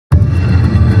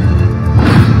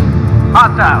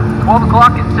hostile. 12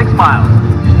 o'clock and 6 miles.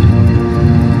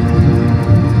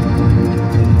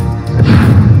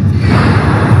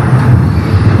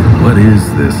 What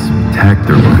is this tech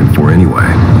they're looking for anyway?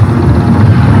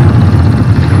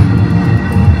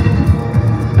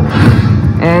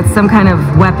 It's some kind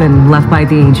of weapon left by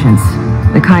the ancients.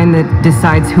 The kind that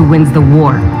decides who wins the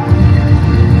war.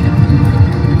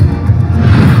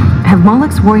 Have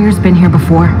Moloch's warriors been here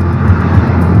before?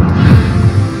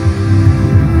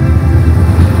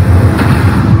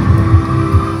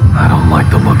 I don't like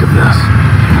the look of this.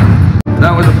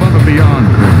 That was above and beyond,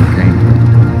 Colonel Kane.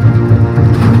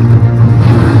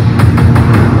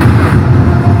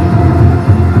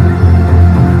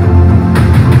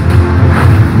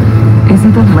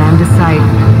 Isn't the Lambda site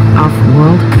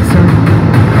off-world, sir?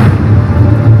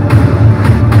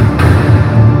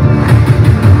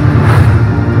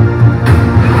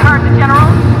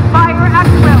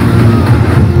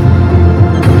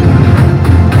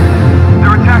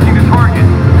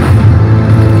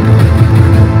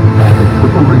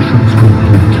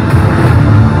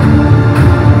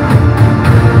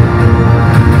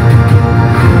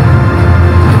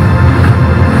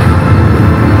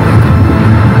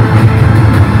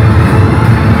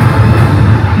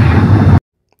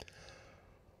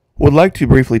 Would like to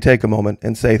briefly take a moment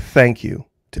and say thank you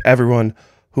to everyone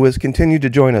who has continued to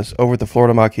join us over at the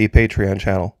Florida Maquis Patreon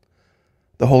channel.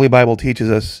 The Holy Bible teaches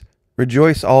us,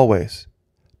 rejoice always,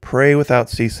 pray without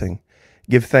ceasing,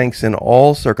 give thanks in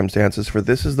all circumstances, for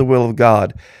this is the will of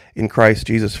God in Christ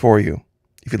Jesus for you.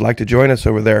 If you'd like to join us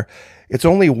over there, it's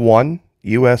only $1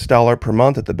 US per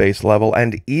month at the base level,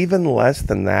 and even less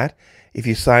than that if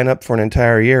you sign up for an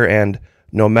entire year, and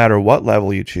no matter what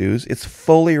level you choose, it's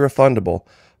fully refundable.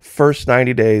 First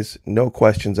 90 days, no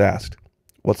questions asked.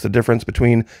 What's the difference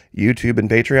between YouTube and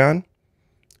Patreon?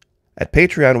 At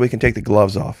Patreon, we can take the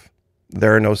gloves off.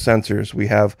 There are no censors. We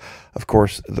have, of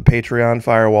course, the Patreon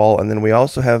firewall, and then we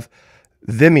also have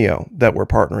Vimeo that we're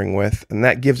partnering with, and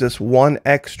that gives us one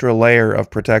extra layer of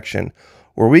protection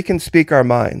where we can speak our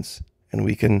minds and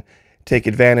we can take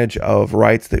advantage of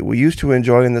rights that we used to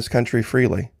enjoy in this country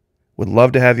freely. Would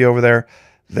love to have you over there.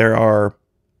 There are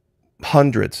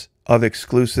hundreds of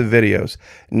exclusive videos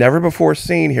never before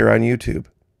seen here on YouTube.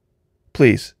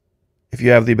 Please, if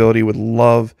you have the ability, would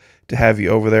love to have you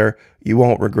over there. You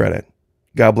won't regret it.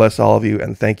 God bless all of you,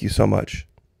 and thank you so much.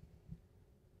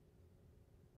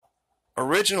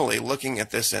 Originally, looking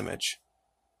at this image,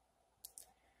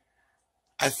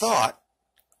 I thought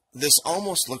this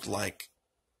almost looked like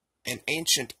an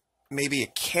ancient, maybe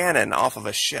a cannon off of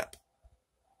a ship.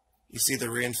 You see the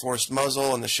reinforced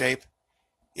muzzle and the shape?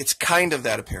 It's kind of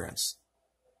that appearance.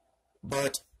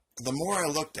 But the more I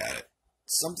looked at it,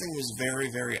 something was very,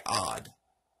 very odd.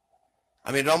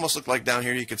 I mean, it almost looked like down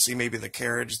here you could see maybe the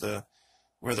carriage,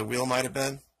 where the wheel might have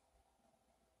been.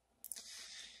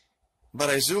 But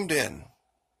I zoomed in,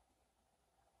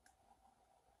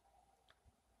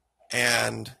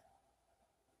 and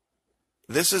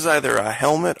this is either a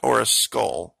helmet or a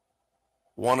skull,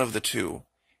 one of the two.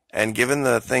 And given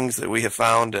the things that we have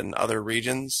found in other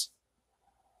regions,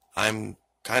 I'm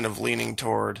kind of leaning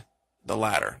toward the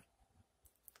latter.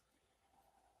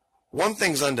 One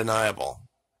thing's undeniable.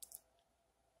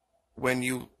 When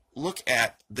you look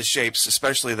at the shapes,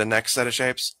 especially the next set of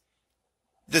shapes,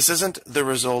 this isn't the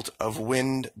result of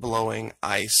wind blowing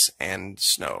ice and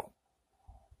snow.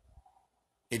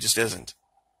 It just isn't.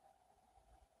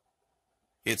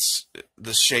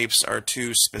 The shapes are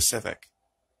too specific.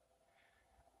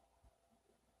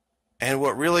 And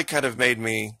what really kind of made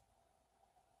me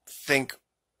think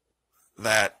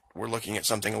that we're looking at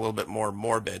something a little bit more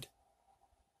morbid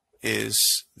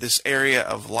is this area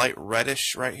of light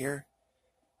reddish right here,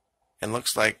 and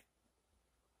looks like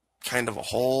kind of a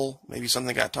hole, maybe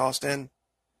something got tossed in.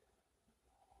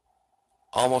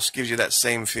 Almost gives you that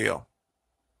same feel.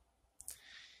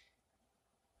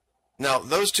 Now,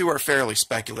 those two are fairly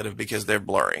speculative because they're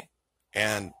blurry,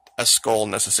 and a skull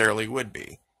necessarily would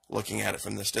be, looking at it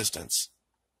from this distance.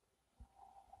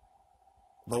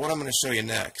 But what I'm going to show you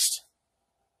next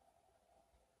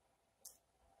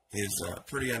is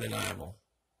pretty undeniable.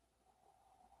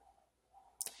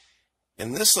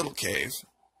 In this little cave,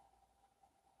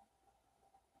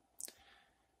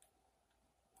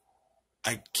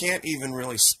 I can't even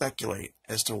really speculate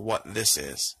as to what this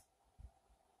is.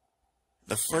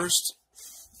 The first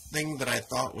thing that I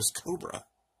thought was cobra.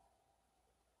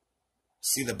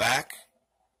 See the back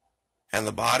and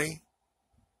the body?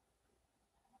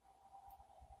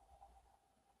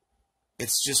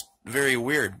 It's just very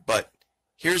weird, but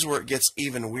here's where it gets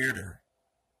even weirder.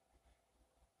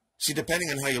 See, depending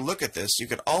on how you look at this, you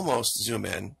could almost zoom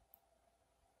in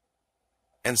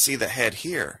and see the head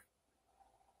here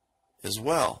as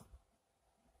well.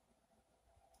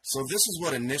 So this is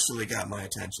what initially got my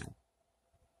attention.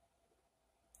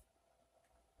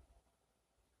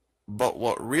 But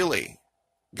what really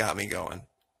got me going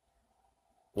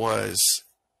was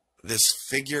this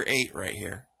figure 8 right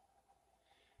here.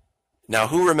 Now,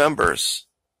 who remembers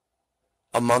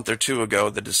a month or two ago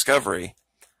the discovery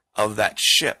of that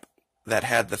ship that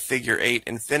had the figure 8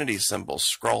 infinity symbol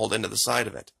scrawled into the side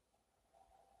of it?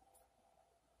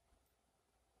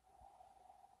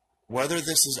 Whether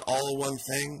this is all one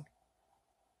thing,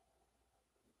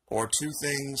 or two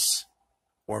things,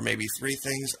 or maybe three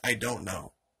things, I don't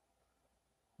know.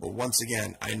 But once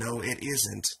again, I know it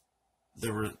isn't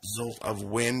the result of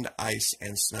wind, ice,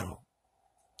 and snow.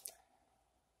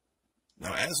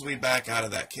 Now, as we back out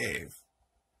of that cave,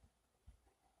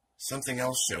 something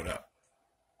else showed up.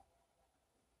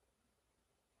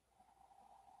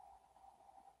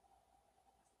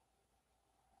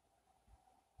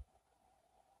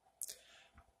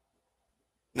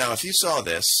 Now, if you saw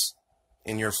this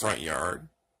in your front yard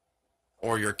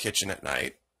or your kitchen at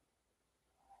night,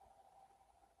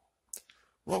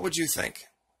 what would you think?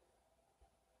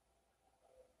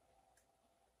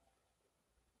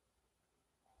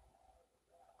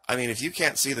 I mean, if you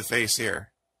can't see the face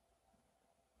here,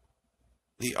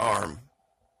 the arm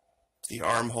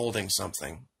holding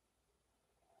something.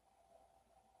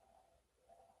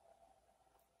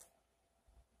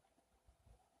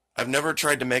 I've never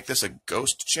tried to make this a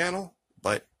ghost channel,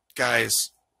 but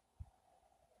guys,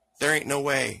 there ain't no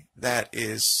way that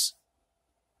is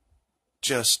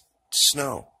just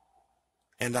snow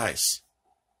and ice.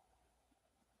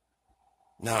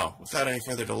 Now, without any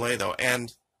further delay though,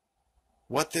 and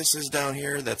what this is down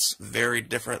here that's very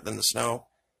different than the snow,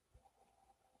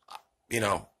 you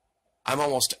know, I'm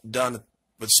almost done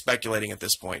with speculating at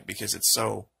this point because it's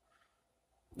so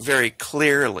very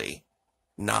clearly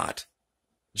not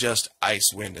just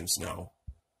ice, wind, and snow.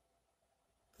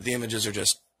 The images are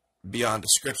just beyond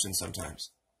description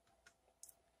sometimes.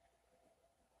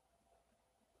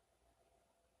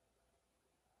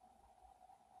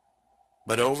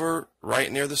 But over right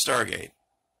near the Stargate,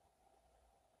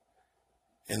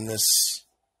 in this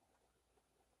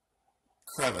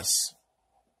crevice,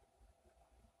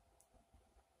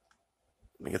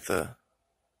 let me get the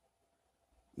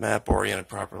map oriented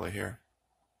properly here.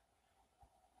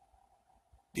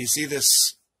 Do you see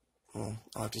this? Well,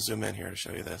 I'll have to zoom in here to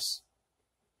show you this.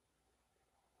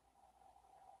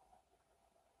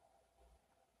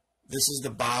 This is the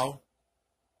bow.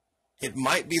 It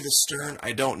might be the stern,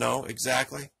 I don't know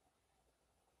exactly.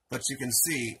 But you can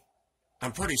see,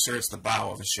 I'm pretty sure it's the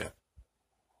bow of a ship.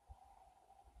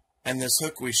 And this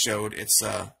hook we showed, it's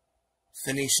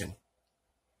Phoenician.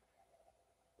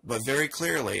 But very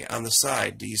clearly on the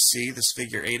side, do you see this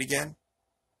figure 8 again?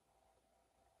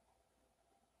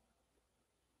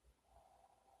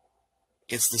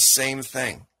 It's the same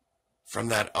thing from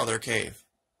that other cave.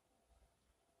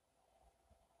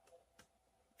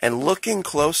 And looking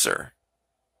closer,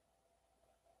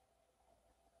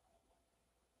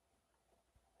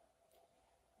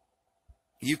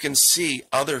 you can see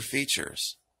other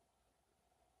features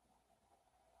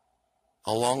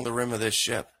along the rim of this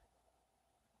ship.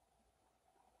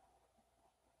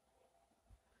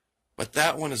 But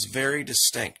that one is very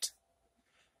distinct.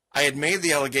 I had made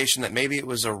the allegation that maybe it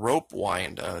was a rope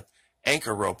wind, an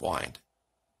anchor rope wind.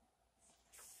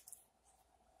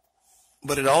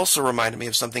 But it also reminded me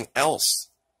of something else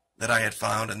that I had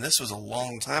found, and this was a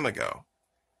long time ago.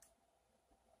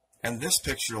 And this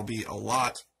picture will be a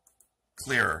lot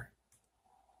clearer.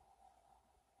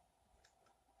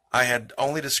 I had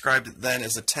only described it then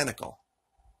as a tentacle.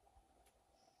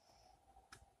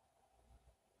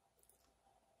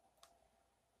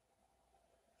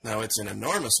 Now it's an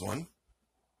enormous one,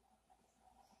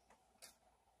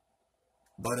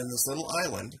 but in this little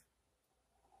island,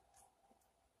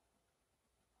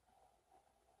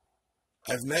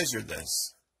 I've measured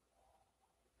this,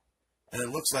 and it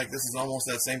looks like this is almost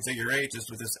that same figure 8, just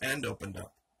with this end opened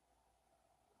up.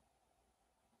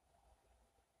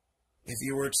 If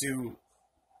you were to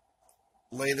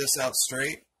lay this out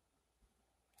straight,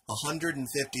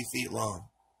 150 feet long.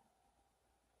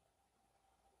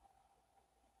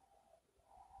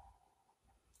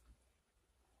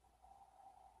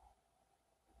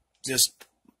 Just,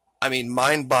 I mean,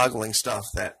 mind-boggling stuff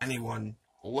that anyone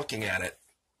looking at it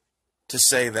to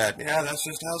say that, yeah, that's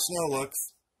just how snow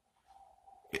looks,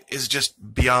 is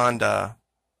just beyond,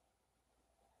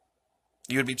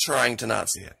 you would be trying to not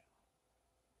see it.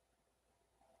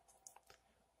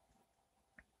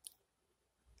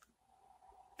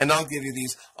 And I'll give you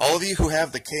these, all of you who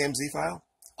have the KMZ file,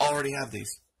 already have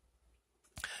these.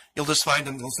 You'll just find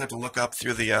them. You'll just have to look up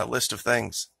through the list of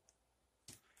things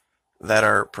that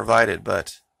are provided.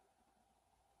 But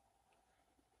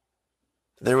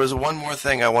there was one more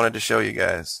thing I wanted to show you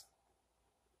guys.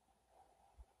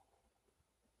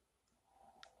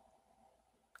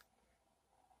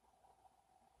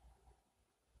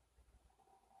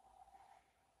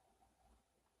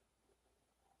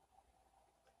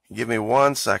 Give me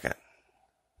 1 second.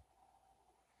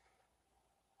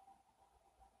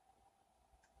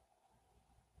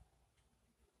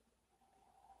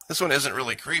 This one isn't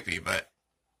really creepy, but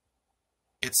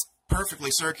it's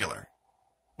perfectly circular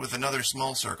with another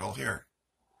small circle here,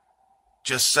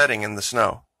 just setting in the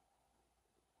snow.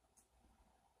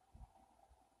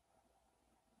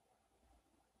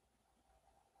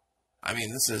 I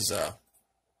mean, this is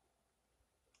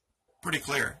pretty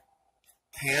clear.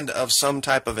 Hand of some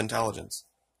type of intelligence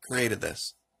created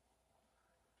this.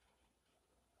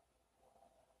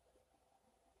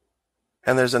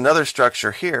 And there's another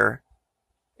structure here.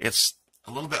 It's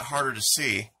a little bit harder to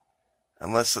see,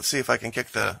 unless, let's see if I can kick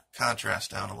the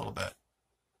contrast down a little bit.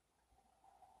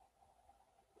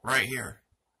 Right here,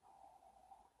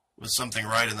 with something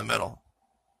right in the middle.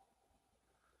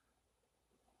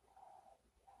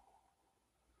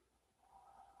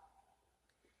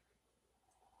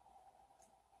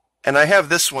 And I have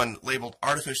this one labeled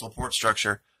artificial port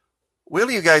structure. Wait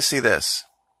till you guys see this.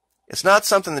 It's not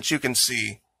something that you can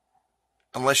see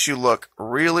unless you look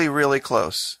really, really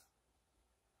close.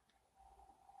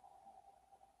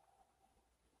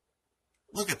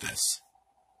 Look at this.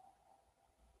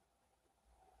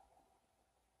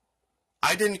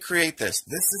 I didn't create this.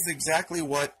 This is exactly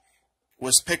what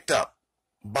was picked up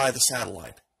by the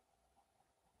satellite.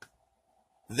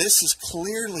 This is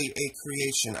clearly a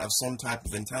creation of some type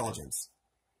of intelligence.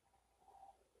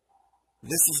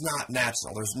 This is not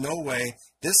natural. There's no way.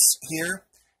 This here,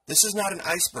 this is not an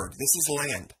iceberg. This is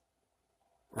land.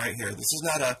 Right here. This is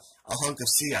not a hunk of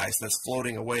sea ice that's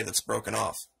floating away that's broken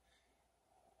off.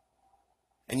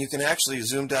 And you can actually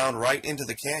zoom down right into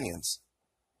the canyons.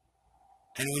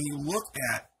 And when you look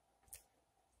at,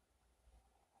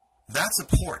 that's a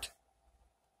port.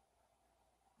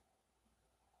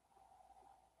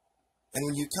 And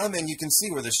when you come in, you can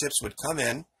see where the ships would come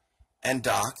in and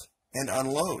dock and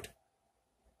unload.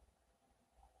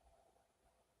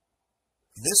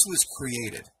 This was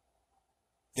created.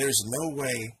 There's no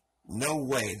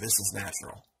way this is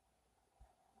natural.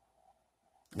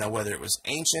 Now, whether it was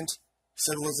ancient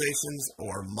civilizations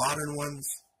or modern ones,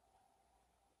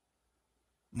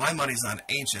 my money's on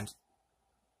ancient.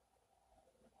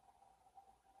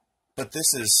 But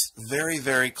this is very,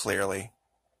 very clearly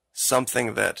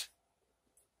something that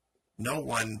no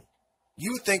one,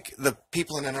 you would think the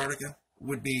people in Antarctica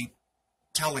would be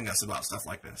telling us about stuff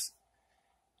like this.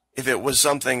 If it was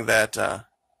something that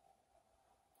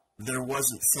there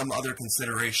wasn't some other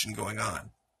consideration going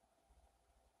on.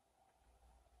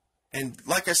 And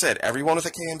like I said, everyone with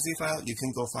a KMZ file, you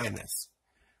can go find this.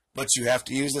 But you have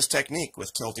to use this technique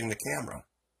with tilting the camera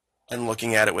and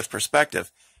looking at it with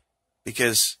perspective.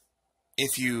 Because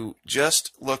if you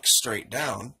just look straight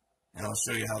down, and I'll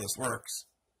show you how this works,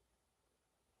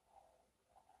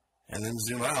 and then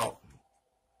zoom out,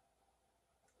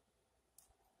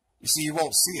 you see you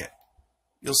won't see it.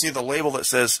 You'll see the label that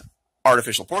says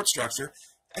artificial port structure,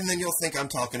 and then you'll think I'm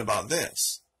talking about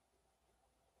this.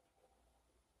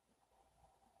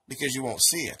 Because you won't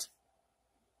see it.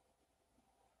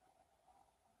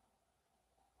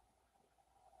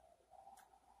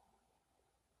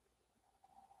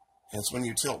 And it's when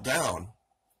you tilt down,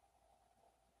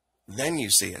 then you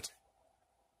see it.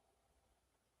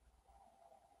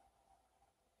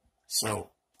 So,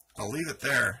 I'll leave it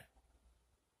there.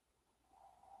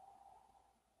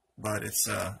 But it's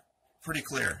pretty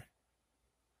clear.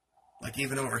 Like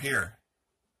even over here.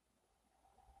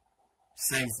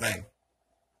 Same thing.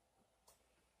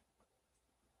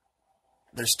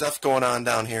 There's stuff going on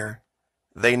down here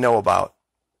they know about.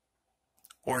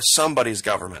 Or somebody's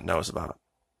government knows about.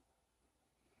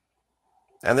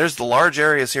 And there's the large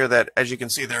areas here that, as you can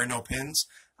see, there are no pins.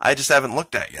 I just haven't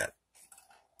looked at yet.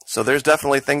 So there's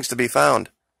definitely things to be found.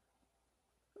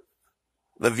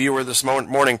 The viewer this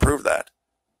morning proved that.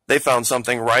 They found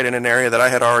something right in an area that I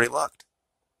had already looked.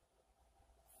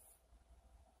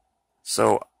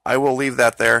 So I will leave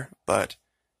that there, but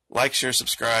like, share,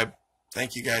 subscribe.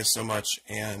 Thank you guys so much,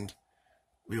 and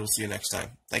we will see you next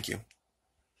time. Thank you.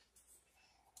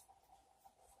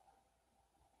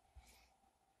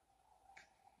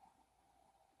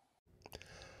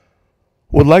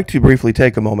 Would like to briefly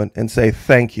take a moment and say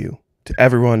thank you to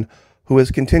everyone who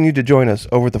has continued to join us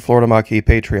over at the Florida Maquis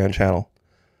Patreon channel.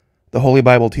 The Holy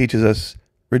Bible teaches us,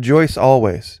 rejoice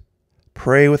always,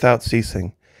 pray without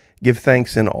ceasing, give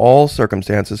thanks in all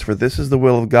circumstances, for this is the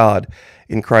will of God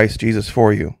in Christ Jesus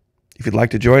for you. If you'd like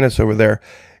to join us over there,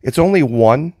 it's only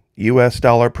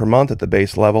 $1 per month at the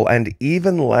base level, and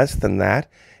even less than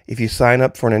that if you sign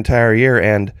up for an entire year,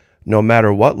 and no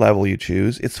matter what level you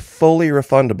choose, it's fully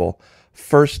refundable.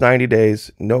 First 90 days,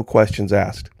 no questions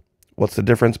asked. What's the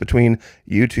difference between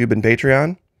YouTube and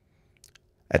Patreon?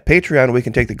 At Patreon, we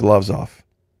can take the gloves off.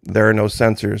 There are no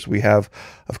censors. We have,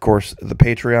 of course, the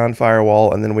Patreon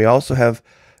firewall, and then we also have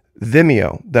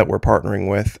Vimeo that we're partnering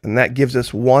with, and that gives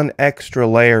us one extra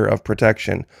layer of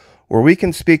protection where we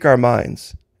can speak our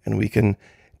minds and we can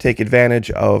take advantage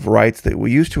of rights that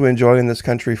we used to enjoy in this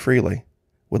country freely.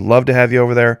 Would love to have you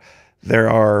over there. There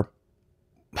are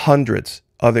hundreds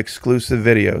of exclusive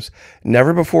videos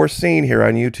never before seen here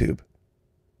on YouTube.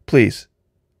 Please,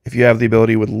 if you have the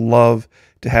ability, would love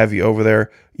to have you over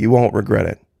there. You won't regret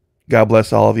it. God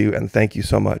bless all of you, and thank you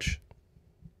so much.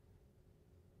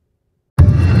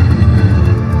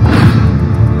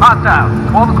 Hostile,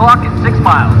 12 o'clock and 6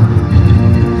 miles.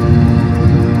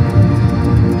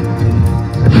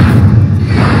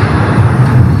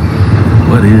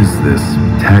 What is this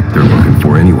tack they're looking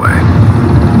for anyway?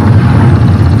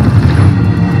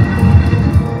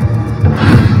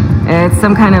 It's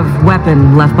some kind of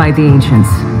weapon left by the ancients.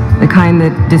 The kind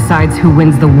that decides who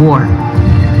wins the war.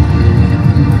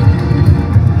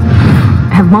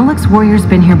 Have Moloch's warriors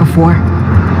been here before?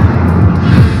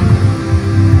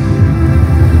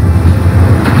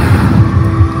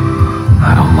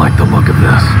 I don't like the look of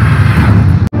this.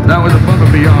 That was above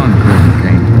and beyond, Cousin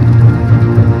Kane.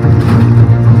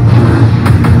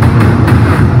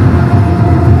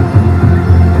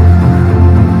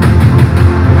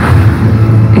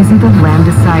 Isn't the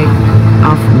Lambda site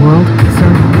off-world,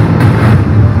 sir?